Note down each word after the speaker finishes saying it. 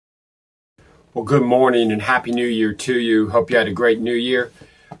Well, good morning and Happy New Year to you. Hope you had a great New Year.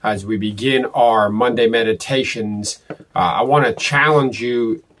 As we begin our Monday meditations, I want to challenge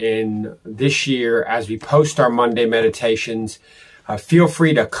you in this year as we post our Monday meditations. Feel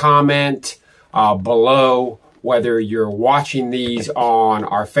free to comment below whether you're watching these on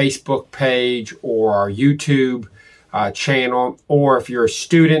our Facebook page or our YouTube channel, or if you're a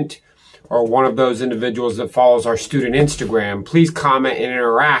student or one of those individuals that follows our student Instagram. Please comment and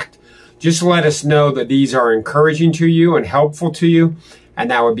interact. Just let us know that these are encouraging to you and helpful to you. And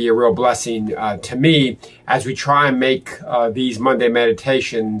that would be a real blessing to me as we try and make these Monday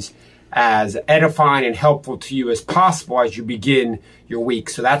meditations as edifying and helpful to you as possible as you begin your week.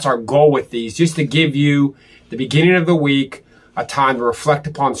 So that's our goal with these, just to give you the beginning of the week, a time to reflect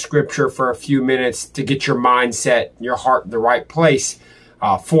upon Scripture for a few minutes, to get your mindset and your heart in the right place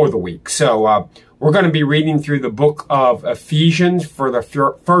for the week. So we're going to be reading through the book of Ephesians for the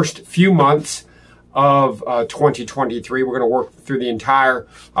first few months of 2023. We're going to work through the entire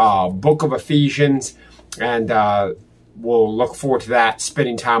book of Ephesians, and we'll look forward to that,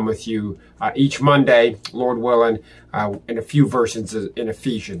 spending time with you each Monday, Lord willing, in a few verses in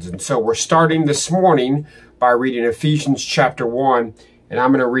Ephesians. And so we're starting this morning by reading Ephesians chapter 1, and I'm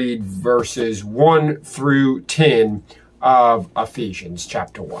going to read verses 1 through 10 of Ephesians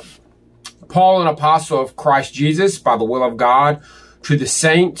chapter 1. Paul, an apostle of Christ Jesus, by the will of God, to the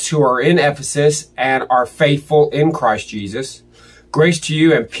saints who are in Ephesus and are faithful in Christ Jesus, grace to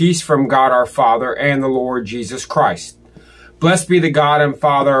you and peace from God our Father and the Lord Jesus Christ. Blessed be the God and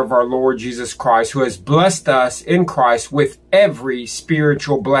Father of our Lord Jesus Christ, who has blessed us in Christ with every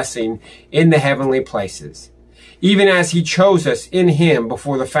spiritual blessing in the heavenly places, even as he chose us in him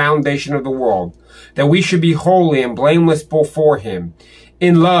before the foundation of the world, that we should be holy and blameless before him.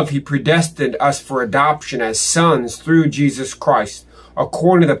 In love, he predestined us for adoption as sons through Jesus Christ,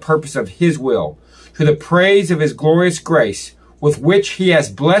 according to the purpose of his will, to the praise of his glorious grace, with which he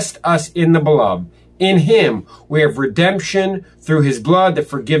has blessed us in the beloved. In him we have redemption through his blood, the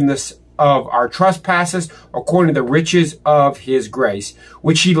forgiveness of our trespasses, according to the riches of his grace,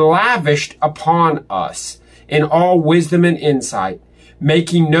 which he lavished upon us in all wisdom and insight,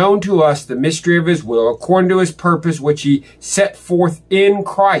 making known to us the mystery of his will, according to his purpose, which he set forth in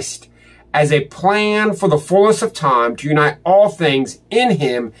Christ, as a plan for the fullness of time, to unite all things in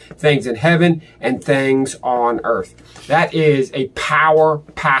him, things in heaven and things on earth. That is a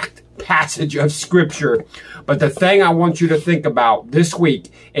power-packed passage of Scripture. But the thing I want you to think about this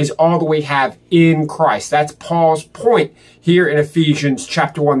week is all that we have in Christ. That's Paul's point here in Ephesians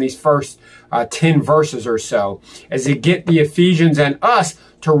chapter 1, these first 10 verses or so, as to get the Ephesians and us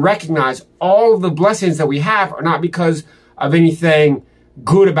to recognize all of the blessings that we have are not because of anything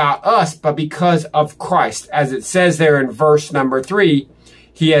good about us, but because of Christ. As it says there in verse number 3,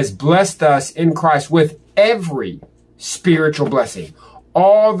 he has blessed us in Christ with every spiritual blessing.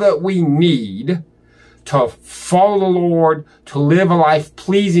 All that we need to follow the Lord, to live a life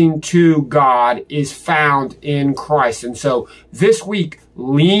pleasing to God, is found in Christ. And so this week,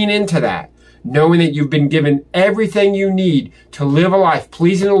 lean into that, knowing that you've been given everything you need to live a life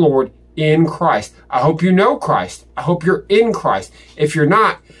pleasing the Lord in Christ. I hope you know Christ. I hope you're in Christ. If you're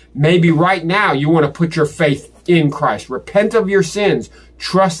not, maybe right now you want to put your faith in Christ. Repent of your sins,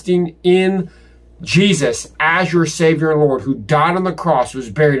 trusting in Jesus as your Savior and Lord, who died on the cross, was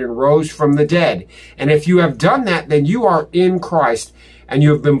buried, and rose from the dead. And if you have done that, then you are in Christ, and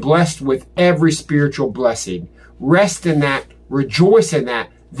you have been blessed with every spiritual blessing. Rest in that. Rejoice in that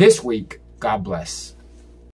this week. God bless.